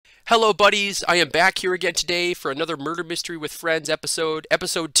Hello, buddies. I am back here again today for another Murder Mystery with Friends episode,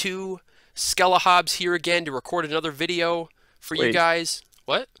 episode 2. Hobbes here again to record another video for you Wait, guys.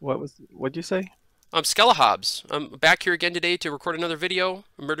 What? what'd you say? I'm Hobbes. I'm back here again today to record another video,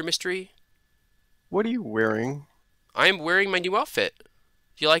 a murder mystery. What are you wearing? I am wearing my new outfit.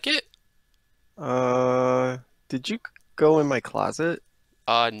 Do you like it? Uh, did you go in my closet?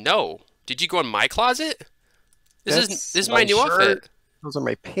 No. Did you go in my closet? This That's is my my new outfit. shirt. Those are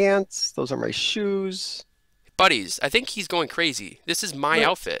my pants. Those are my shoes. Buddies, I think he's going crazy. This is my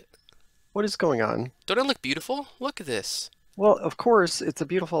outfit. What is going on? Don't I look beautiful? Look at this. Well, of course, it's a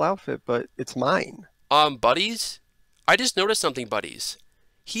beautiful outfit, but it's mine. Buddies, I just noticed something, buddies.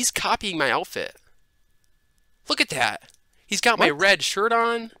 He's copying my outfit. Look at that. He's got my What? red shirt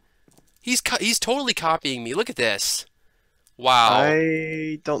on. He's totally copying me. Look at this. Wow.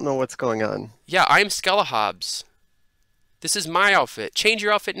 I don't know what's going on. Yeah, I'm Hobbes. This is my outfit. Change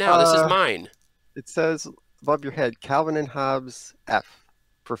your outfit now. This is mine. It says above your head, Calvin and Hobbes F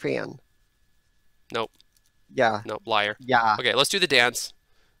for fan. Nope. Yeah. Nope. Liar. Yeah. Okay, let's do the dance.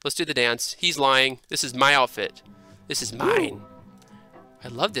 Let's do the dance. He's lying. This is my outfit. This is mine. I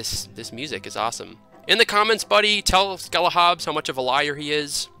love this. This music is awesome. In the comments, buddy, tell Hobbes how much of a liar he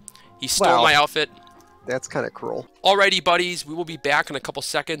is. He stole my outfit. That's kind of cruel. Alrighty, buddies, we will be back in a couple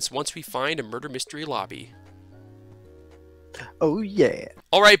seconds once we find a murder mystery lobby. Oh, yeah.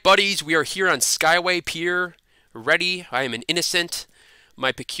 Alright, buddies, we are here on Skyway Pier. Ready. I am an innocent.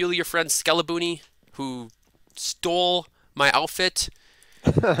 My peculiar friend Skeleboony, who stole my outfit,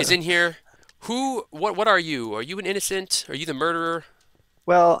 is in here. What are you? Are you an innocent? Are you the murderer?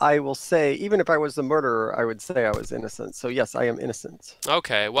 Well, I will say, even if I was the murderer, I would say I was innocent. So yes, I am innocent.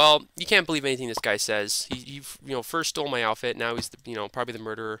 Okay, well, you can't believe anything this guy says. He first stole my outfit. Now he's probably the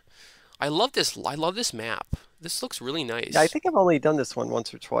murderer. I love this. I love this map. This looks really nice. Yeah, I think I've only done this one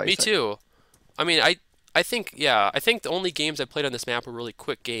once or twice. Me too. I mean, I think the only games I played on this map were really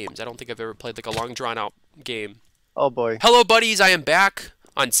quick games. I don't think I've ever played like a long drawn out game. Oh boy. Hello, buddies. I am back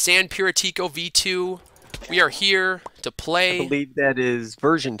on San Piratico V2. We are here to play. I believe that is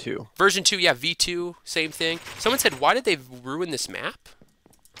version 2. Version 2, yeah, V2, same thing. Someone said, why did they ruin this map?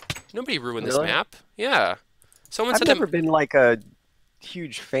 Nobody ruined this map. Yeah. Someone said I've never been like a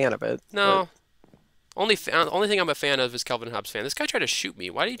huge fan of it. No. Only thing I'm a fan of is Calvin Hobbes fan. This guy tried to shoot me.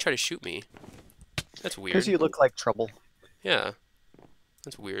 Why did he try to shoot me? That's weird. Because you look like trouble. Yeah.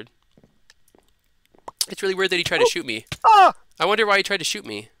 That's weird. It's really weird that he tried to shoot me. Ah! I wonder why he tried to shoot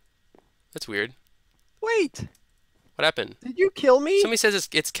me. That's weird. Wait. What happened? Did you kill me? Somebody says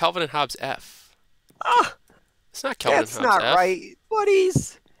it's Calvin and Hobbes F. Ah! It's not Calvin and That's Hobbes not F. right.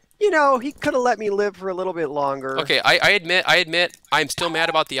 Buddies. You know, he could have let me live for a little bit longer. Okay, I admit, I'm still mad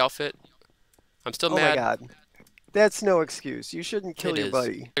about the outfit. I'm still mad. Oh my god. That's no excuse. You shouldn't kill your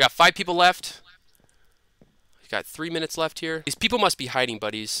buddy. I got 5 people left. We got 3 minutes left here. These people must be hiding,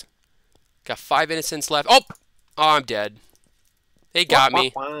 buddies. Got 5 innocents left. Oh! Oh, I'm dead. They got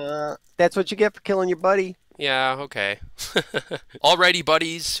me. That's what you get for killing your buddy. Yeah, okay. Alrighty,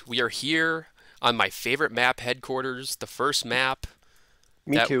 buddies. We are here on my favorite map headquarters. The first map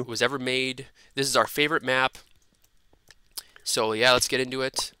that was ever made. This is our favorite map. So, yeah, let's get into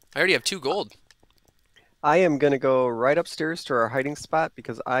it. I already have 2 gold. I am going to go right upstairs to our hiding spot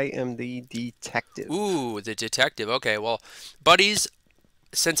because I am the detective. Ooh, the detective. Okay, well, buddies,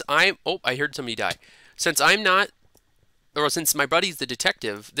 since I'm... Oh, I heard somebody die. Since I'm not... Or since my buddy's the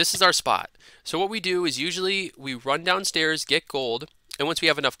detective, this is our spot. So what we do is usually we run downstairs, get gold, and once we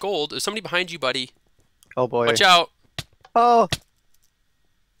have enough gold... There's somebody behind you, buddy. Oh, boy. Watch out. Oh.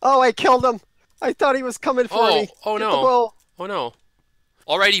 Oh, I killed him. I thought he was coming for me. Oh, no. Oh, no.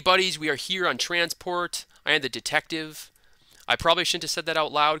 Alrighty, buddies, we are here on transport. I am the detective. I probably shouldn't have said that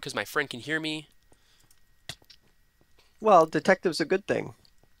out loud because my friend can hear me. Well, detective's a good thing.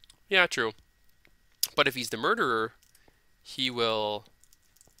 Yeah, true. But if he's the murderer, he will...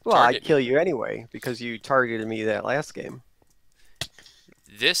 Well, I'd kill you anyway because you targeted me that last game.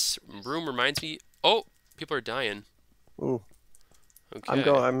 This room reminds me... Oh, people are dying. Ooh. Okay.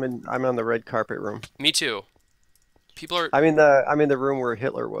 I'm on the red carpet room. Me too. People are... I'm in the room where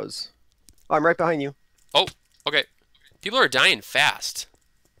Hitler was. Oh, I'm right behind you. Oh, okay. People are dying fast.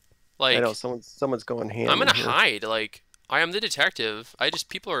 Like, I know someone's going ham. I'm gonna hide. Like, I am the detective.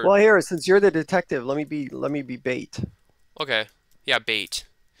 People are... Well, here, since you're the detective, let me be bait. Okay. Yeah, bait.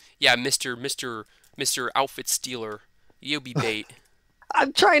 Yeah, Mr. Outfit Stealer. You be bait.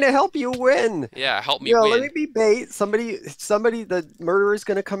 I'm trying to help you win. Yeah, help me win. Let me be bait. Somebody, the murderer's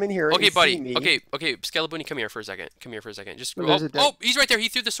gonna come in here. Okay, and buddy. See me. Okay. Skeleboony, come here for a second. Just. Oh, oh, he's right there. He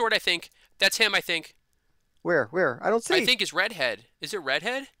threw the sword. I think that's him. I think. Where? I don't see. I think it's Redhead. Is it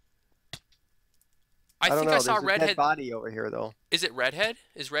Redhead? I I don't think I know. saw There's a dead Redhead. body over here, though. Is it Redhead?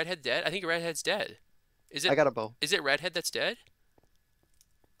 Is Redhead dead? I think Redhead's dead. Is I it? got a bow. Is it Redhead that's dead?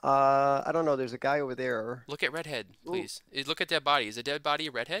 I don't know. There's a guy over there. Look at Redhead, Ooh. please. Look at dead body. Is a dead body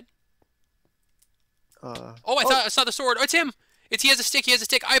a Redhead? Uh. Oh, Oh. I saw the sword. Oh, it's him. He has a stick. He has a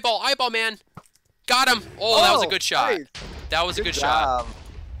stick. Eyeball, man. Got him. Oh, that was a good shot. Nice. That was a good shot.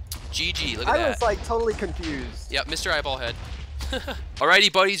 GG. Look at that. I was like totally confused. Yep, Mr. Eyeball Head.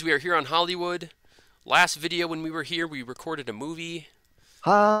 Alrighty, buddies. We are here on Hollywood. Last video when we were here, we recorded a movie.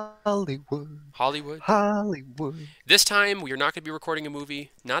 Hollywood. Hollywood. This time, we are not going to be recording a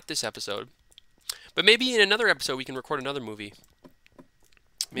movie. Not this episode. But maybe in another episode, we can record another movie.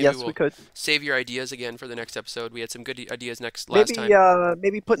 Maybe Yes, we'll we could. save your ideas again for the next episode. We had some good ideas last time.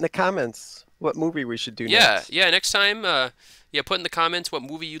 Maybe put in the comments what movie we should do next. Yeah, next time, put in the comments what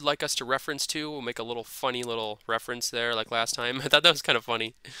movie you'd like us to reference to. We'll make a little funny little reference there like last time. I thought that was kind of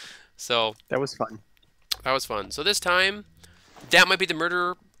funny. So that was fun. That was fun. So this time, that might be the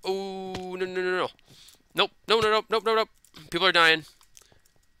murderer. Oh, no. Nope. People are dying.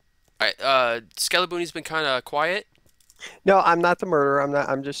 Alright, Skeleboony's been kind of quiet. No, I'm not the murderer. I'm not.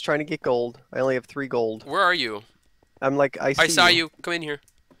 I'm just trying to get gold. I only have 3 gold. Where are you? I'm like, I saw you. Come in here.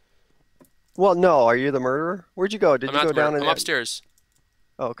 Well, no. Are you the murderer? Where'd you go? Did you go down? I'm upstairs.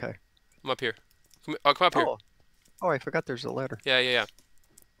 Oh, okay. I'm up here. Come up here. Oh, I forgot there's a ladder. Yeah.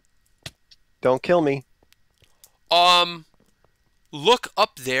 Don't kill me. Look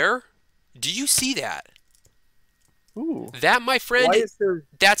up there. Do you see that? Ooh. That, my friend, Why is there...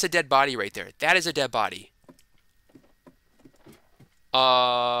 that's a dead body right there. That is a dead body.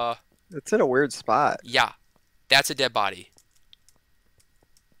 It's in a weird spot. Yeah. That's a dead body.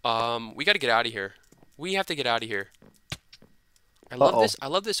 We got to get out of here. We have to get out of here. I love this. I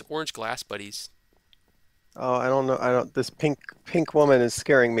love this orange glass, buddies. Oh, I don't know. This pink woman is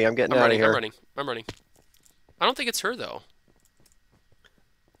scaring me. I'm getting out of here. I'm running. I don't think it's her though.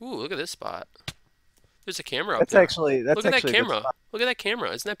 Ooh, look at this spot. There's a camera up there. Look at that camera. Look at that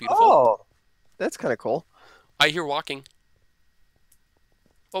camera. Isn't that beautiful? Oh, that's kind of cool. I hear walking.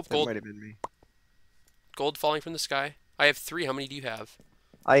 Oh, gold. That might have been me. Gold falling from the sky. I have 3. How many do you have?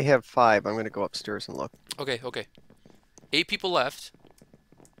 I have 5. I'm going to go upstairs and look. Okay. 8 people left.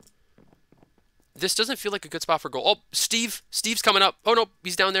 This doesn't feel like a good spot for gold. Oh, Steve's coming up. Oh, no.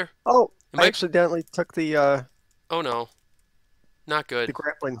 He's down there. Oh, I accidentally took the... Oh, no. Not good. The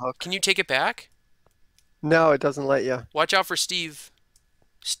grappling hook. Can you take it back? No, it doesn't let you. Watch out for Steve.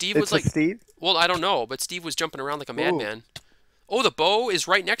 Steve was like... Steve? Well, I don't know, but Steve was jumping around like a madman. Oh, the bow is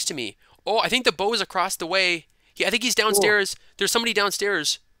right next to me. Oh, I think the bow is across the way. I think he's downstairs. Ooh. There's somebody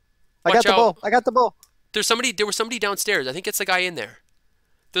downstairs. I got the bow. There was somebody downstairs. I think it's the guy in there.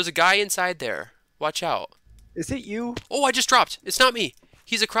 There's a guy inside there. Watch out. Is it you? Oh, I just dropped. It's not me.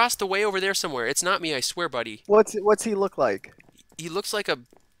 He's across the way over there somewhere. It's not me, I swear, buddy. What's he look like? He looks like a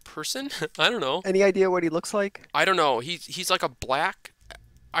person? I don't know. Any idea what he looks like? I don't know. He's like a black...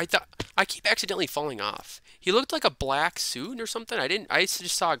 I keep accidentally falling off. He looked like a black suit or something. I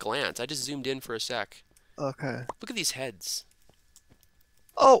just saw a glance. I just zoomed in for a sec. Okay. Look at these heads.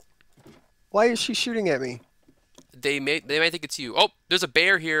 Oh! Why is she shooting at me? They might think it's you. Oh, there's a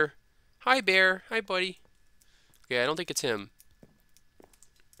bear here. Hi, bear. Hi, buddy. Okay, I don't think it's him.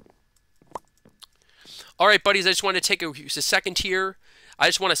 All right, buddies. I just want to take a second here. I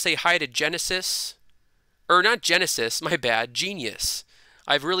just want to say hi to Genesis. Or not Genesis, my bad. Genius.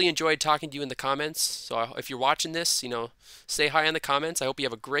 I've really enjoyed talking to you in the comments. So if you're watching this, say hi in the comments. I hope you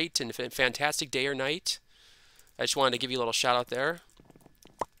have a great and fantastic day or night. I just wanted to give you a little shout out there.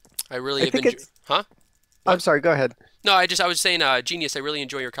 I really have enjoyed... Huh? I'm sorry, go ahead. No, I was saying, Genius, I really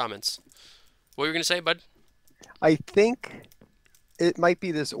enjoy your comments. What were you going to say, bud? I think it might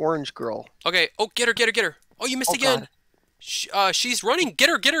be this orange girl. Okay. Oh, get her. Oh, you missed again. She's running. Get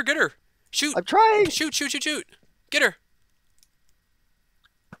her. Shoot. I'm trying. Shoot. Get her.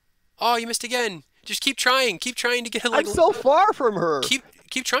 Oh, you missed again. Just keep trying. Keep trying to get I'm so far from her.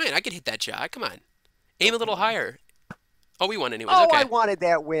 Keep trying. I can hit that shot. Come on. Aim a little higher. Oh, we won anyways. Oh, okay. I wanted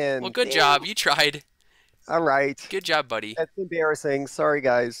that win. Well, good job. You tried. All right. Good job, buddy. That's embarrassing. Sorry,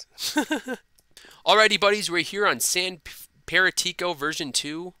 guys. Alrighty, buddies. We're here on San Paratico version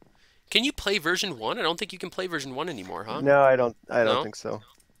 2. Can you play version 1? I don't think you can play version 1 anymore, huh? No, I don't think so.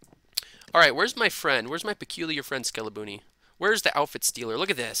 All right, where's my friend? Where's my peculiar friend, Skeleboony? Where's the outfit stealer? Look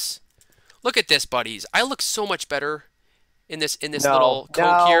at this. Look at this, buddies. I look so much better in this little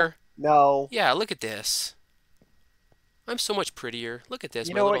coat here. No. Yeah, look at this. I'm so much prettier. Look at this.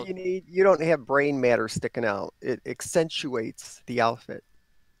 You know what you need? You don't have brain matter sticking out. It accentuates the outfit.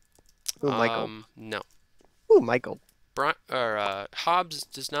 Ooh, Michael. No. Ooh, Michael. Hobbes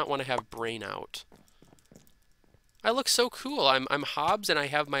does not want to have brain out. I look so cool. I'm Hobbes and I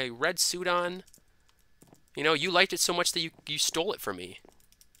have my red suit on. You know, you liked it so much that you stole it from me.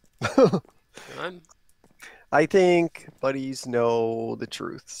 I'm I think buddies know the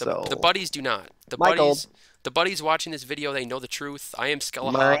truth. the So buddies do not. my gold. The buddies watching this video, they know the truth. I am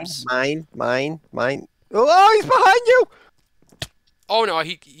Skella Mine, Hobbes. mine, mine, mine. Oh, he's behind you! Oh no,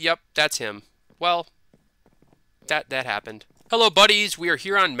 yep, that's him. Well, that happened. Hello buddies, we are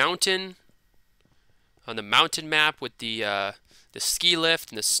here on the mountain map with the ski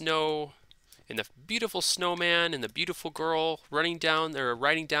lift and the snow and the beautiful snowman and the beautiful girl running down or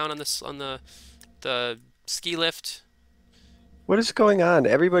riding down on the ski lift. What is going on?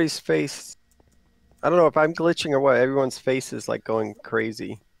 Everybody's face. I don't know if I'm glitching or what. Everyone's face is like going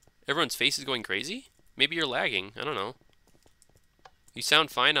crazy. Everyone's face is going crazy? Maybe you're lagging. I don't know. You sound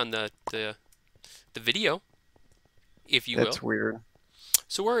fine on the video, if you will. That's weird.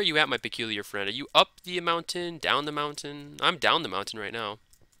 So where are you at, my peculiar friend? Are you up the mountain, down the mountain? I'm down the mountain right now.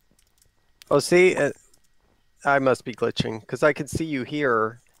 Oh, see, I must be glitching because I can see you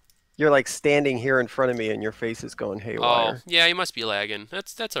here. You're like standing here in front of me, and your face is going haywire. Oh, yeah, you must be lagging.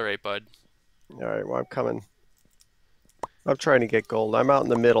 That's all right, bud. All right, well, I'm coming. I'm trying to get gold. I'm out in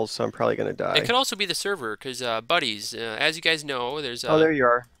the middle, so I'm probably gonna die. It could also be the server, because buddies, as you guys know, Oh, there you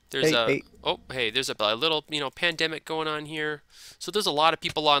are. There's hey. Oh, hey, there's a little, pandemic going on here. So there's a lot of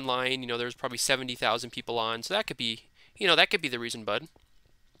people online. There's probably 70,000 people on. So that could be, that could be the reason, bud,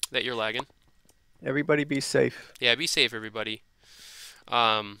 that you're lagging. Everybody be safe. Yeah, be safe, everybody.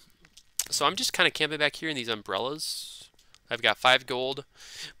 So I'm just kind of camping back here in these umbrellas. I've got 5 gold.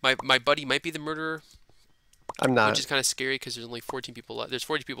 My buddy might be the murderer. I'm not. Which is kind of scary because there's only 14 people left. There's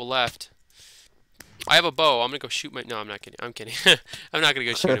 40 people left. I have a bow. I'm gonna go shoot my. No, I'm not kidding. I'm kidding. I'm not gonna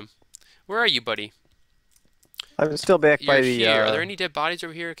go shoot him. Where are you, buddy? I'm still back by the. Here. Are there any dead bodies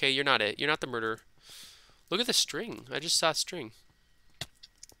over here? Okay, you're not it. You're not the murderer. Look at the string. I just saw string.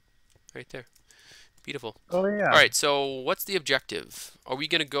 Right there. Beautiful. Oh yeah. All right. So what's the objective? Are we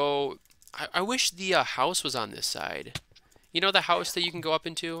gonna go? I wish the house was on this side. You know the house that you can go up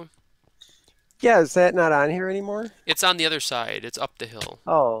into? Yeah, is that not on here anymore? It's on the other side. It's up the hill.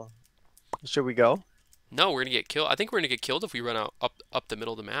 Oh. Should we go? No, we're gonna get killed. I think we're gonna get killed if we run out up the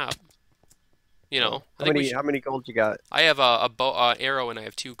middle of the map. How many gold you got? I have a bow, arrow, and I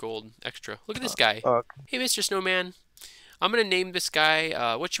have 2 gold extra. Look at this guy. Okay. Hey, Mr. Snowman. I'm gonna name this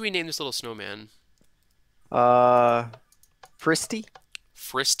guy. What should we name this little snowman? Fristy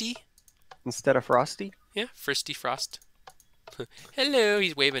Fristy? instead of Frosty. Yeah, Fristy Frost. Hello,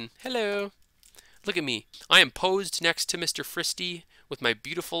 he's waving. Hello. Look at me. I am posed next to Mr. Fristy with my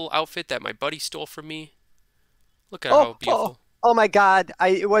beautiful outfit that my buddy stole from me. Look at how beautiful. Oh my God!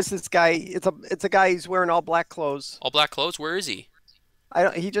 It was this guy. It's a guy who's wearing all black clothes. All black clothes? Where is he?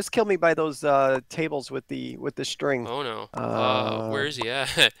 He just killed me by those tables with the string. Oh no. Where is he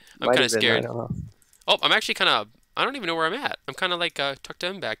at? I'm kind of scared. I don't know. Oh, I'm actually kind of. I don't even know where I'm at. I'm kind of like tucked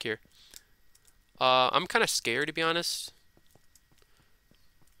in back here. I'm kind of scared, to be honest.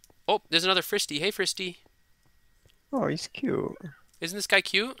 Oh, there's another Fristy. Hey, Fristy. Oh, he's cute. Isn't this guy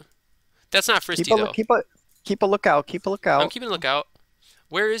cute? That's not Fristy, though. Keep a lookout. Keep a lookout. I'm keeping a lookout.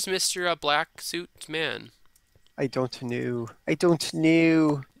 Where is Mr. Black Suit Man? I don't know. I don't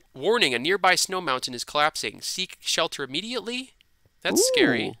know. Warning, a nearby snow mountain is collapsing. Seek shelter immediately? That's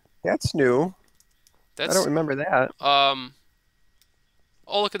scary. That's new. I don't remember that. Oh,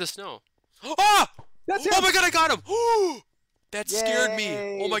 look at the snow. Ah! Oh my God, I got him! That scared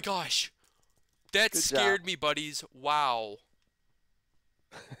me. Oh my gosh. That scared me, buddies. Wow.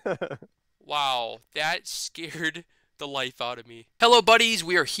 Wow, that scared the life out of me. Hello, buddies.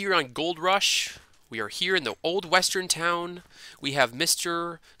 We are here on Gold Rush. We are here in the old western town. We have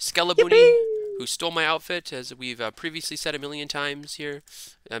Mr. Skeleboony, who stole my outfit, as we've previously said a million times here.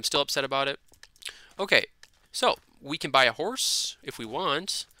 I'm still upset about it. Okay, so we can buy a horse if we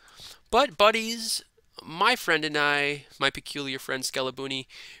want. But, buddies, my friend and I, my peculiar friend Skeleboony,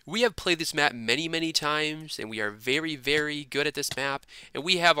 we have played this map many, many times, and we are very, very good at this map, and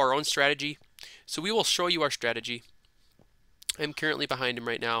we have our own strategy. So we will show you our strategy. I'm currently behind him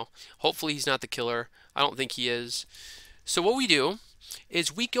right now. Hopefully he's not the killer. I don't think he is. So what we do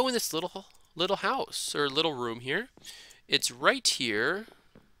is we go in this little house, or little room here. It's right here.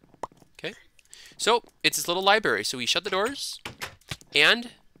 Okay. So it's this little library. So we shut the doors, and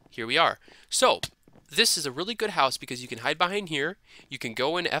here we are. So this is a really good house because you can hide behind here. You can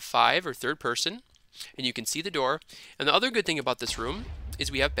go in F5 or third person, and you can see the door. And the other good thing about this room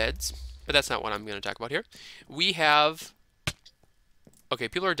is we have beds, but that's not what I'm going to talk about here. We have... Okay,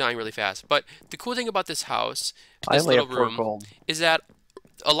 people are dying really fast, but the cool thing about this house, this little room, is that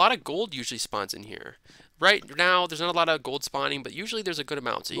a lot of gold usually spawns in here. right now there's not a lot of gold spawning, but usually there's a good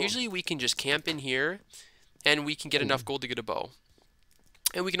amount. So usually we can just camp in here, and we can get enough gold to get a bow.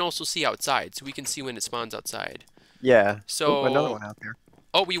 And we can also see outside, so we can see when it spawns outside. Yeah. So Ooh, another one out there.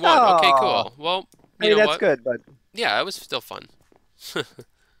 oh, we won. Okay, Oh, cool. Well, you hey, know that's what? good, but Yeah, it was still fun. ooh,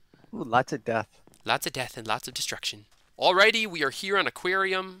 lots of death. Lots of death and lots of destruction. Alrighty, we are here on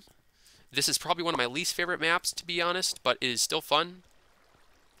Aquarium. This is probably one of my least favorite maps, to be honest, but it is still fun.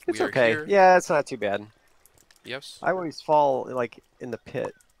 It's We are okay. here. Yeah, it's not too bad. Yes. I always fall like in the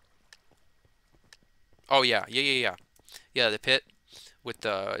pit. Oh yeah, yeah. Yeah, the pit with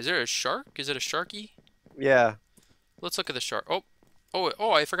the. Is there a shark? Is it a sharky? Yeah. Let's look at the shark.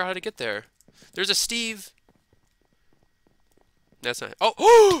 Oh! I forgot how to get there. There's a Steve. That's not.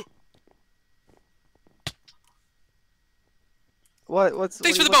 Oh! What Thanks are for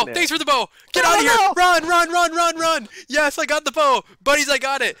you the bow! looking at? Thanks for the bow! Get out of here! No! Run! Yes, I got the bow! Buddies, I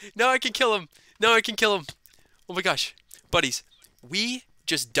got it! Now I can kill him! Oh my gosh. Buddies, we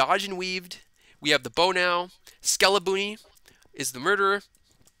just dodged and weaved. We have the bow now. Skeleboony is the murderer.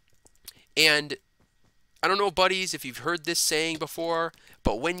 And I don't know, buddies, if you've heard this saying before,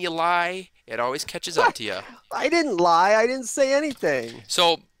 but when you lie, it always catches up to you. I didn't lie. I didn't say anything.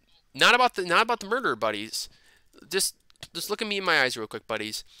 So, not about the murderer, buddies. Just look at me in my eyes real quick,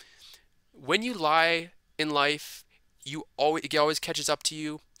 buddies. When you lie in life, it always catches up to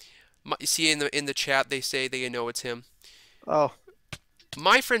you. You see in the chat they say they know it's him. Oh.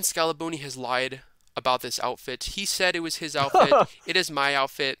 My friend Skeleboony has lied about this outfit. He said it was his outfit. It is my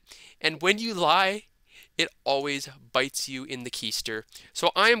outfit. And when you lie, it always bites you in the keister.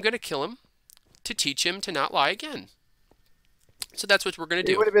 So I am going to kill him to teach him to not lie again. So that's what we're going to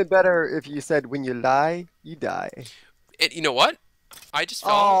do. It would have been better if you said, when you lie, you die. You know what? I just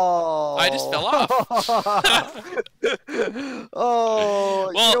fell. Oh. I just fell off.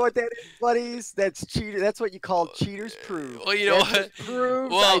 Oh, Well, you know what that is, buddies? That's cheater. That's what you call cheaters proof. Well, you know that what? just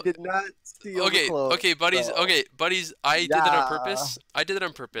proves Well, I did not steal the clothes. Okay, buddies. So. Okay, buddies. I did that on purpose. I did it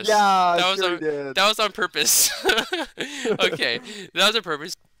on purpose. Yeah, that was sure on, did. That was on purpose. Okay, that was on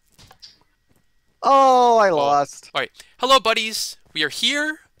purpose. Oh, I lost. All right. Hello, buddies. We are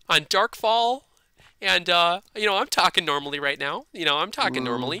here on Darkfall, and you know, I'm talking normally right now. I'm talking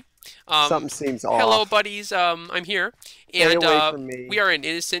normally. Something seems off. Hello, buddies. I'm here, Stay and away from me. we are an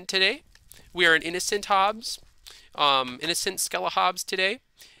innocent today. We are an innocent Hobbes, innocent Skella Hobbes today,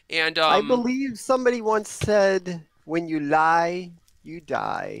 and I believe somebody once said, when you lie, you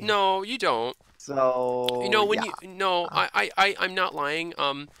die. No, you don't. So When yeah. I'm not lying.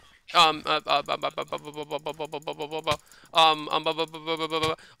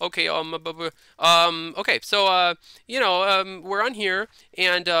 Okay. Okay. So we're on here,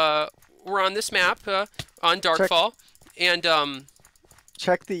 and we're on this map on Darkfall, and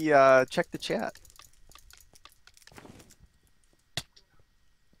check the chat.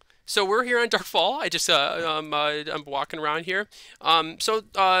 so we're here on Darkfall. I'm walking around here. So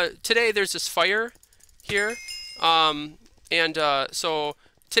today there's this fire here, and so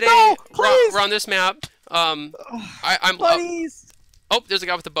today No, we're on this map. I'm Buddies. oh, there's a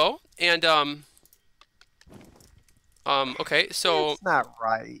guy with a bow, and okay, so It's not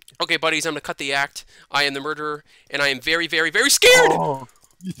right. okay, buddies, I'm gonna cut the act. I am the murderer, and I am very, very, very scared. Oh,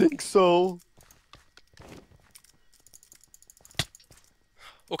 you think so?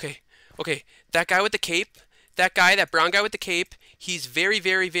 Okay, that guy with the cape, that brown guy with the cape, he's very,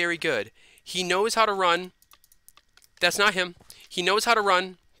 very, very good. He knows how to run. That's not him. He knows how to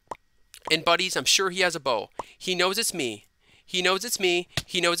run. And buddies, I'm sure he has a bow. He knows it's me. He knows it's me.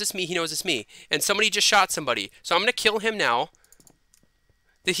 He knows it's me. He knows it's me. And somebody just shot somebody. So I'm gonna kill him now.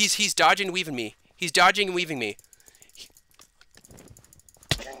 He's dodging and weaving me. He's dodging and weaving me.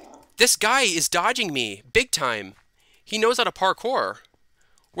 This guy is dodging me big time. He knows how to parkour.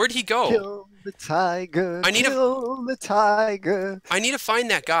 Where'd he go? Kill the tiger. I need kill the tiger. I need to find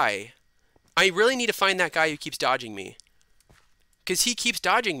that guy. I really need to find that guy who keeps dodging me. Because he keeps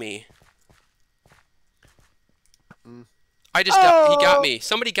dodging me. He got me.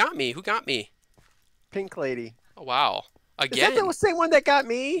 Somebody got me. Who got me? Pink lady. Oh, wow. Is Again. that the same one that got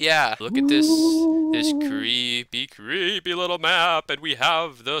me? Yeah. Look at this creepy, creepy little map, and we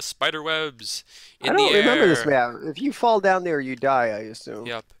have the spider webs in the air. I don't remember this map. If you fall down there, you die, I assume.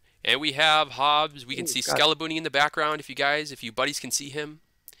 Yep. And we have Hobbes. We can Ooh, see God. Skeleboony in the background if you buddies can see him.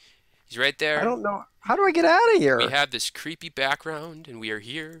 He's right there. I don't know. How do I get out of here? We have this creepy background, and we are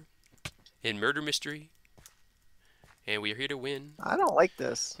here in Murder Mystery. And we are here to win. I don't like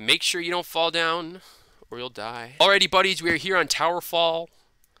this. Make sure you don't fall down, or you'll die. Alrighty, buddies, we are here on Towerfall.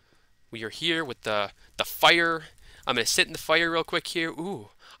 We are here with the fire. I'm going to sit in the fire real quick here. Ooh,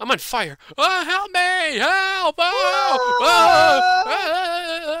 I'm on fire. Oh, help me! Help! Oh!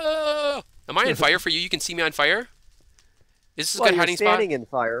 Oh! Am I on fire for you? You can see me on fire? Is this a Well, good you're hiding spot? standing in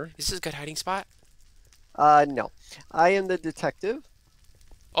fire. Is this a good hiding spot? No. I am the detective,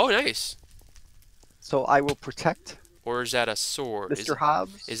 Oh, nice. so I will protect Or is that a sword? Mr.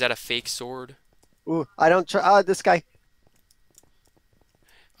 Hobbs. Is that a fake sword? Ooh, I don't try. This guy.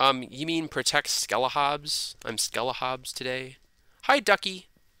 You mean protect Skeleboony? I'm Skeleboony today. Hi, Ducky.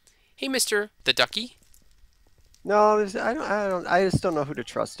 Hey, Mister the Ducky. No, I just don't know who to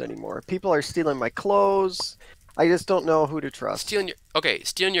trust anymore. People are stealing my clothes. I just don't know who to trust. Stealing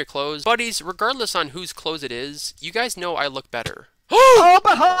your clothes. Buddies, regardless on whose clothes it is, you guys know I look better. Oh,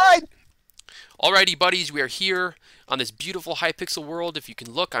 behind! Alrighty, buddies, we are here on this beautiful Hypixel world. If you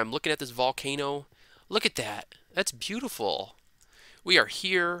can look, I'm looking at this volcano. Look at that. That's beautiful. We are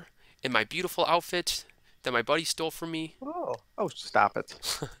here in my beautiful outfit that my buddy stole from me. Oh, stop it.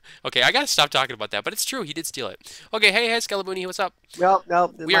 Okay, I gotta stop talking about that, but it's true. He did steal it. Okay, hey, Skeleboony, what's up? No,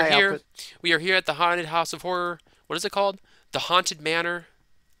 We are here. We are here at the Haunted House of Horror. What is it called? The Haunted Manor.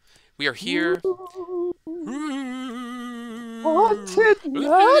 We are here. Haunted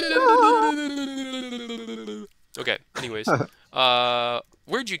Manor. Okay, anyways.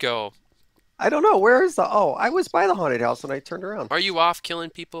 Where'd you go? I don't know. Where is the... Oh, I was by the haunted house and I turned around. Are you off killing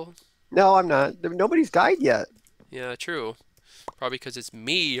people? No, I'm not. Nobody's died yet. Yeah, true. Probably because it's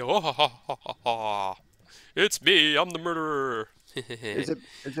me. Oh, ha, ha, ha, ha, ha. It's me. I'm the murderer. Is it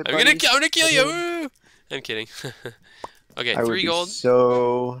I'm gonna kill you. Woo! I'm kidding. Okay, I 3 gold.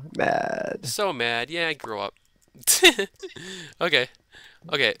 So mad. So mad. Yeah, grow up. Okay.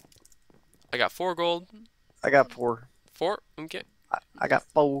 I got 4 gold. I got 4. 4. Okay. I got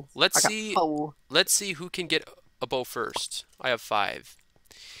 4. Let's see who can get a bow first. I have 5.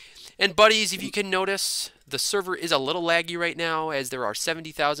 And buddies, if you can notice, the server is a little laggy right now as there are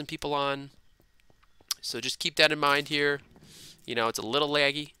 70,000 people on. So just keep that in mind here. You know, it's a little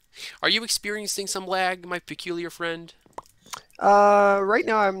laggy. Are you experiencing some lag, my peculiar friend? Right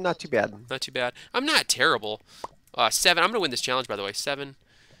now I'm not too bad. Not too bad. I'm not terrible. 7. I'm going to win this challenge, by the way. 7.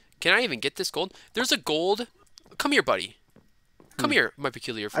 Can I even get this gold? There's a gold. Come here, buddy. Come here, my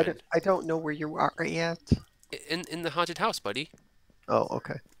peculiar friend. I don't know where you are yet. In the haunted house, buddy. Oh,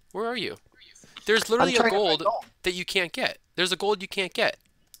 okay. Where are you? There's literally a gold that you can't get. There's a gold you can't get.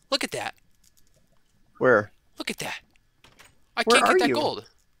 Look at that. Where? Look at that. I can't get that gold.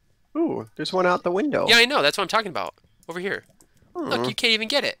 Ooh, there's one out the window. Yeah, I know. That's what I'm talking about. Over here. Look, you can't even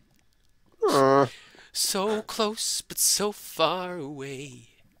get it. So close, but so far away.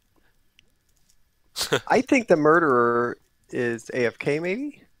 I think the murderer is AFK,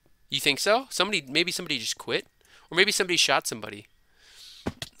 maybe? You think so? Maybe somebody just quit, or maybe somebody shot somebody.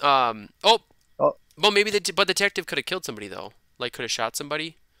 Oh. Well, maybe the detective could have killed somebody though. Like, could have shot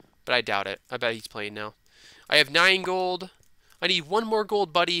somebody, but I doubt it. I bet he's playing now. I have 9 gold. I need 1 more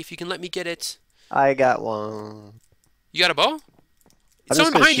gold, buddy. If you can let me get it. I got 1. You got a bow?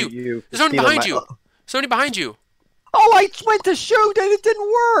 Someone behind you. There's someone behind you. Somebody behind you. Oh, I went to shoot and it didn't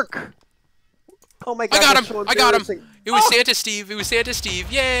work. Oh my God! I got him. It was Santa Steve. It was Santa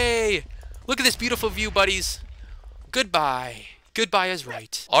Steve. Yay! Look at this beautiful view, buddies. Goodbye. Goodbye is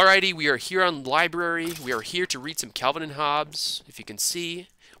right. Alrighty, we are here on library. We are here to read some Calvin and Hobbes. If you can see,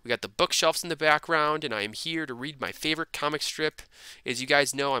 we got the bookshelves in the background, and I am here to read my favorite comic strip. As you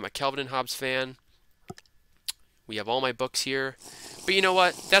guys know, I'm a Calvin and Hobbes fan. We have all my books here. But you know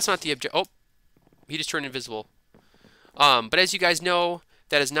what? That's not the object. Oh, he just turned invisible. But as you guys know,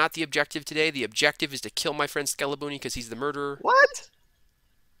 that is not the objective today. The objective is to kill my friend Skeleboony because he's the murderer. What?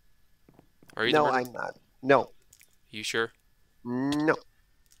 Are you the murderer? No, I'm not. No. You sure? No.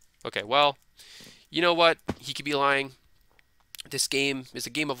 Okay, well, you know what? He could be lying. This game is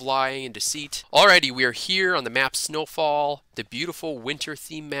a game of lying and deceit. Alrighty, we are here on the map Snowfall, the beautiful winter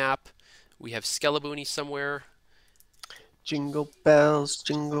theme map. We have Skeleboony somewhere. Jingle bells,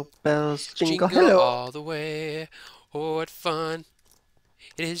 jingle bells, jingle, jingle all the way. Oh, what fun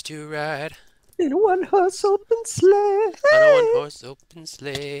it is to ride in a one-horse open sleigh. On a one-horse open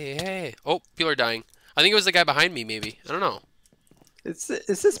sleigh. Hey. Oh, people are dying. I think it was the guy behind me, maybe. I don't know. Is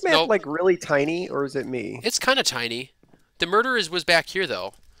this map like really tiny, or is it me? It's kind of tiny. The murderer was back here,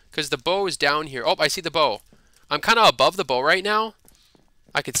 though, because the bow is down here. Oh, I see the bow. I'm kind of above the bow right now.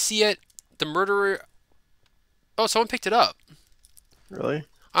 I could see it. The murderer... Oh, someone picked it up. Really?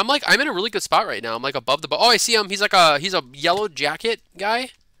 I'm in a really good spot right now. I'm like above the bow. Oh, I see him. He's a yellow jacket guy.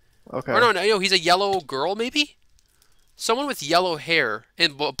 Okay. Or no, he's a yellow girl, maybe? Someone with yellow hair.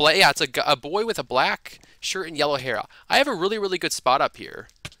 And yeah, it's a boy with a black shirt and yellow hair. I have a really, really good spot up here.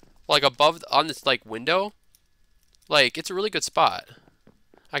 Like above, on this, like, window. Like, it's a really good spot.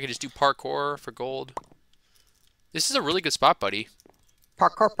 I could just do parkour for gold. This is a really good spot, buddy.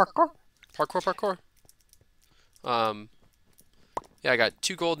 Parkour, parkour. Parkour. Yeah, I got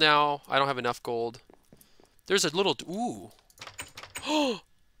 2 gold now. I don't have enough gold. There's a little... Ooh.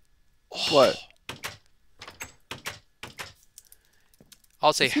 What?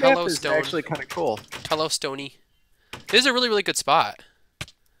 I'll say This hello, map is Stone. actually kind of cool. Hello, Stony. This is a really, really good spot.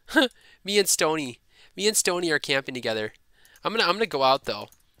 Me and Stony are camping together. I'm gonna go out though.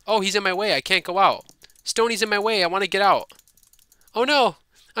 Oh, he's in my way. I can't go out. Stony's in my way. I want to get out. Oh no,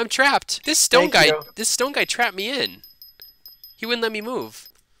 I'm trapped. This stone guy trapped me in. He wouldn't let me move.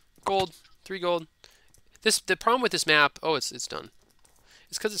 Gold, 3 gold. The problem with this map. Oh, it's done.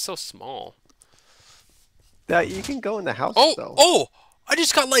 It's because it's so small. That you can go in the house though. Oh! I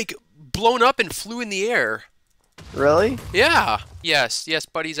just got like blown up and flew in the air. Really? Yeah. Yes,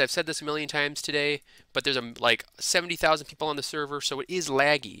 buddies. I've said this a million times today, but there's like 70,000 people on the server, so it is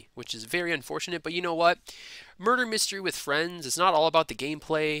laggy, which is very unfortunate. But you know what? Murder mystery with friends is not all about the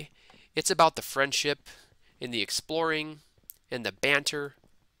gameplay. It's about the friendship, and the exploring, and the banter.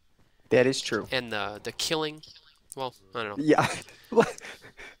 That is true. And the killing. Well, I don't know. Yeah.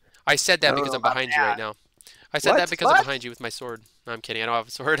 I said that because I'm behind you right now. I said that because I'm behind you with my sword. No, I'm kidding. I don't have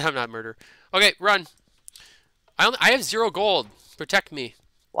a sword. I'm not murder. Okay, run. I have 0 gold. Protect me.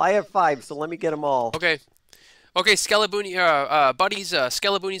 Well, I have 5, so let me get them all. Okay. Okay, Skeleboony, buddies,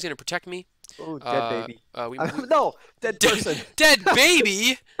 Skeleboony's gonna protect me. Oh, dead baby. No, dead person. Dead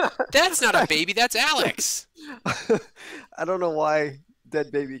baby? That's not a baby. That's Alex. I don't know why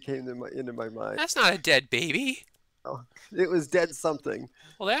dead baby came into my mind. That's not a dead baby. Oh, it was dead something.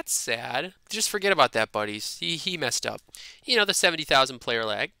 Well, that's sad. Just forget about that, buddies. He messed up. You know, the 70,000 player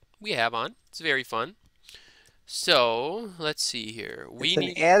lag we have on. It's very fun. So, let's see here. It's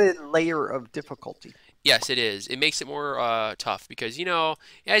an added layer of difficulty. Yes, it is. It makes it more tough because, you know,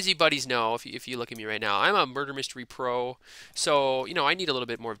 as you buddies know, if you look at me right now, I'm a murder mystery pro. So, you know, I need a little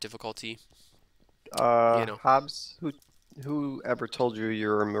bit more of difficulty. You know. Hobbes, who ever told you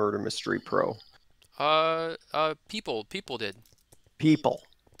you're a murder mystery pro? People did.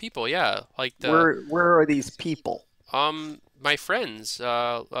 People, yeah. Like the where are these people? My friends in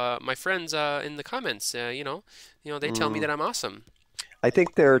the comments, you know, they tell me that I'm awesome. I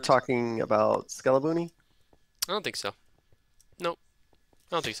think they're talking about Skeleboony. I don't think so. Nope.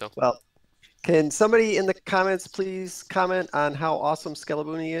 I don't think so. Well, can somebody in the comments please comment on how awesome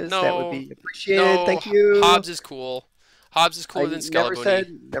Skeleboony is? No, that would be appreciated. No, Thank you. Hobbes is cool. Hobbes is cooler than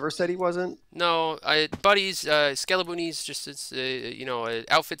Skeleboony. Never said he wasn't. No, buddies, Skeleboony's just you know, an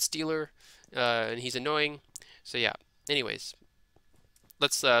outfit stealer, and he's annoying. So yeah. Anyways,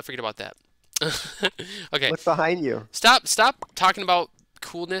 let's forget about that. Okay. What's behind you? Stop talking about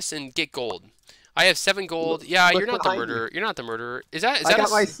coolness and get gold. I have 7 gold. Yeah, you're not the murderer. You're not the murderer. Is that I got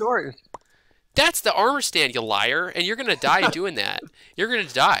my sword. That's the armor stand, you liar, and you're gonna die doing that. You're gonna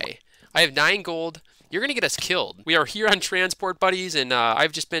die. I have 9 gold. You're gonna get us killed. We are here on transport, buddies, and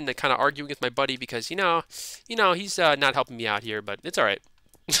I've just been kind of arguing with my buddy because you know, he's not helping me out here, but it's all right.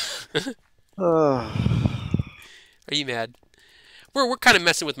 Are you mad? We're kind of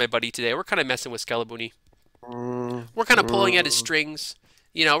messing with my buddy today. We're kind of messing with Skeleboony. We're kind of pulling at his strings.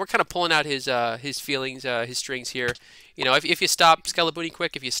 You know, we're kind of pulling out his feelings, his strings here. You know, if you stop Skeleboony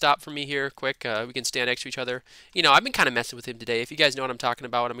quick, if you stop for me here quick, we can stand next to each other. You know, I've been kind of messing with him today. If you guys know what I'm talking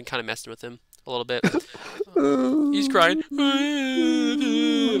about, I've been kind of messing with him a little bit. He's crying.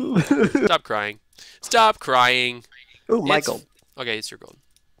 Stop crying. Stop crying. Oh, my gold. Okay, it's your gold.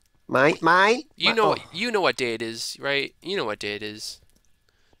 Mine? You know what day it is, right? You know what day it is.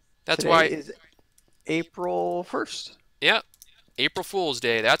 That's Today why is April 1st. Yep. April Fool's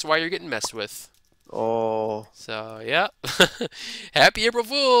Day. That's why you're getting messed with. Oh. So, yeah. Happy April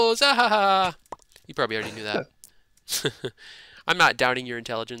Fools. Ha ha ha. You probably already knew that. I'm not doubting your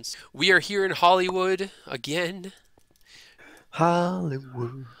intelligence. We are here in Hollywood again.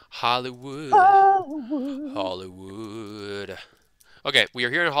 Hollywood. Okay, we are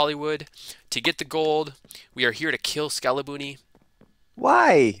here in Hollywood to get the gold. We are here to kill Skeleboony.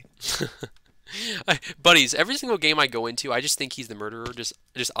 Why? Buddies, every single game I go into, I just think he's the murderer, just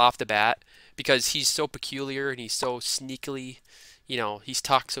off the bat, because he's so peculiar and he's so sneakily, you know, he's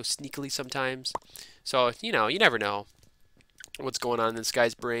talked so sneakily sometimes. So, you know, you never know what's going on in this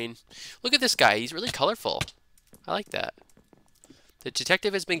guy's brain. Look at this guy. He's really colorful. I like that. The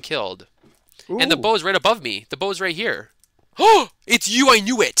detective has been killed. Ooh. And the bow's right above me. The bow's right here. Oh, it's you. I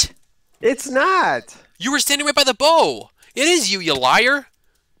knew it. It's not. You were standing right by the bow. It is you, you liar.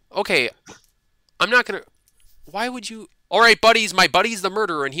 Okay. I'm not going to... Why would you... All right, buddies. My buddy's the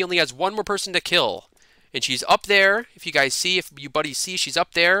murderer, and he only has one more person to kill. And she's up there. If you guys see, if you buddies see, she's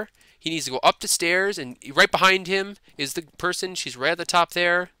up there. He needs to go up the stairs, and right behind him is the person. She's right at the top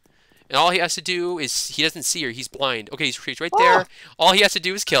there. And all he has to do is, he doesn't see her. He's blind. Okay, she's right there. All he has to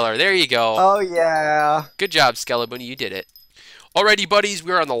do is kill her. There you go. Oh, yeah. Good job, Skeleboony. You did it. Alrighty, buddies.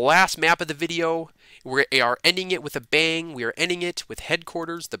 We are on the last map of the video. We are ending it with a bang. We are ending it with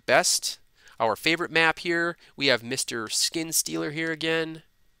Headquarters, the best. Our favorite map here. We have Mr. Skin Stealer here again.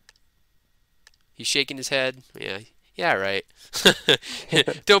 He's shaking his head. Yeah, right.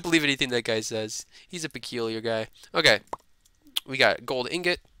 Don't believe anything that guy says. He's a peculiar guy. Okay. We got gold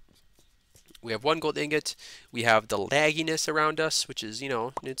ingot. We have 1 gold ingot. We have the lagginess around us, which is,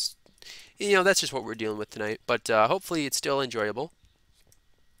 that's just what we're dealing with tonight. But hopefully it's still enjoyable.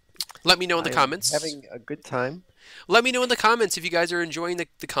 Let me know in the comments. Having a good time. Let me know in the comments if you guys are enjoying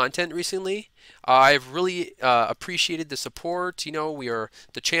the content recently. I've really appreciated the support. The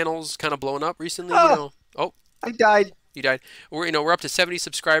channel's kind of blowing up recently. Oh, I died. You died. We're up to 70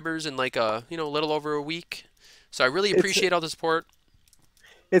 subscribers in like a little over a week. So I really appreciate all the support.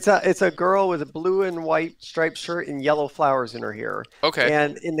 It's a girl with a blue and white striped shirt and yellow flowers in her hair. Okay.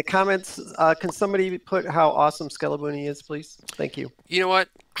 And in the comments, can somebody put how awesome Skeleboony is, please? Thank you. You know what?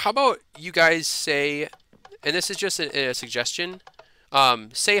 How about you guys say, and this is just a suggestion,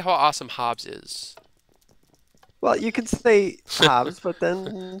 say how awesome Hobbes is. Well, you can say Hobbes, but then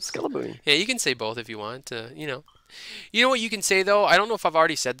Skeleboony. Yeah, you can say both if you want. You know what you can say though? I don't know if I've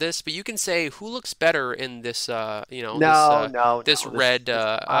already said this, but you can say who looks better in this, this red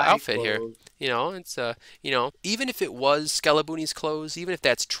outfit here. It's even if it was Skeleboony's clothes, even if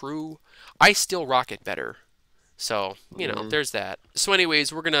that's true, I still rock it better. So there's that. So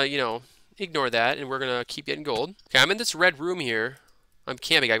anyways, we're gonna ignore that, and we're gonna keep getting gold. Okay, I'm in this red room here. I'm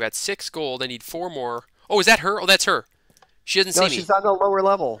camping. I've got 6 gold. I need 4 more. Oh, is that her? Oh, that's her. She doesn't see me. No, she's on the lower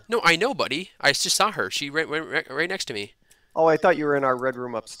level. No, I know, buddy. I just saw her. She went right next to me. Oh, I thought you were in our red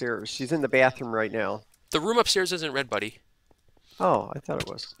room upstairs. She's in the bathroom right now. The room upstairs isn't red, buddy. Oh, I thought it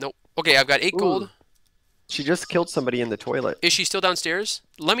was. Nope. Okay, I've got 8 gold. She just killed somebody in the toilet. Is she still downstairs?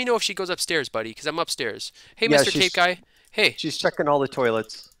 Let me know if she goes upstairs, buddy, because I'm upstairs. Hey, Mr. Tape Guy. Hey. She's checking all the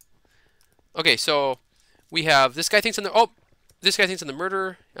toilets. Okay, so we have this guy thinks I'm the... Oh, this guy thinks I'm the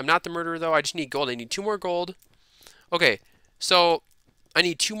murderer. I'm not the murderer, though. I just need gold. I need 2 more gold. Okay, so I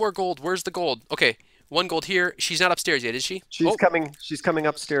need 2 more gold. Where's the gold? Okay, 1 gold here. She's not upstairs yet, is she? She's coming. She's coming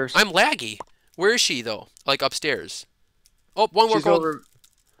upstairs. I'm laggy. Where is she, though? Like, upstairs. Oh, 1 more gold. Over...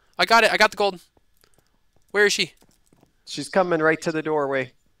 I got it. I got the gold. Where is she? She's coming right to the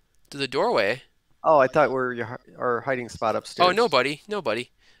doorway. To the doorway? Oh, I thought we were our hiding spot upstairs. Oh, no, buddy. No,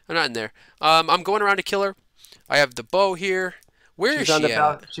 buddy. I'm not in there. I'm going around to kill her. I have the bow here. Where is she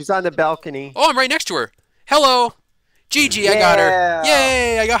at? She's on the balcony. Oh, I'm right next to her. Hello. GG, I got her.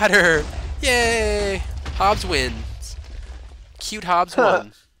 Yay, I got her. Yay. Hobbes wins. Cute Hobbes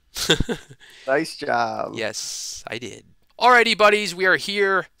won. Nice job. Yes, I did. Alrighty, buddies, we are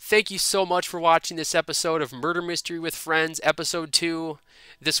here. Thank you so much for watching this episode of Murder Mystery with Friends, Episode 2.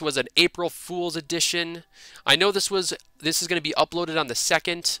 This was an April Fool's edition. I know this is going to be uploaded on the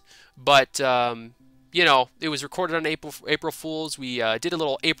 2nd, but it was recorded on April Fool's. We did a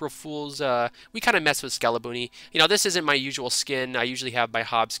little April Fool's. We kind of messed with Skeleboony. This isn't my usual skin. I usually have my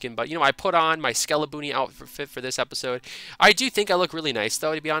Hobbes skin, but I put on my Skeleboony outfit for this episode. I do think I look really nice,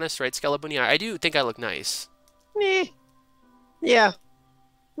 though, to be honest, right, Skeleboony? I do think I look nice. Yeah.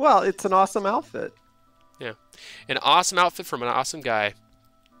 Well, it's an awesome outfit. Yeah. An awesome outfit from an awesome guy.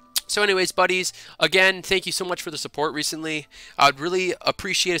 So anyways, buddies, again, thank you so much for the support recently. I would really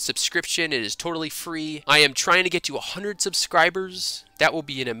appreciate a subscription. It is totally free. I am trying to get to 100 subscribers. That will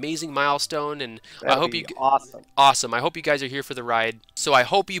be an amazing milestone, and I hope you awesome. I hope you guys are here for the ride. So I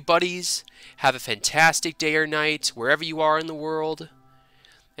hope you buddies have a fantastic day or night wherever you are in the world.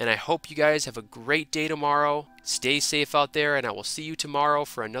 And I hope you guys have a great day tomorrow. Stay safe out there, and I will see you tomorrow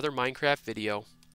for another Minecraft video.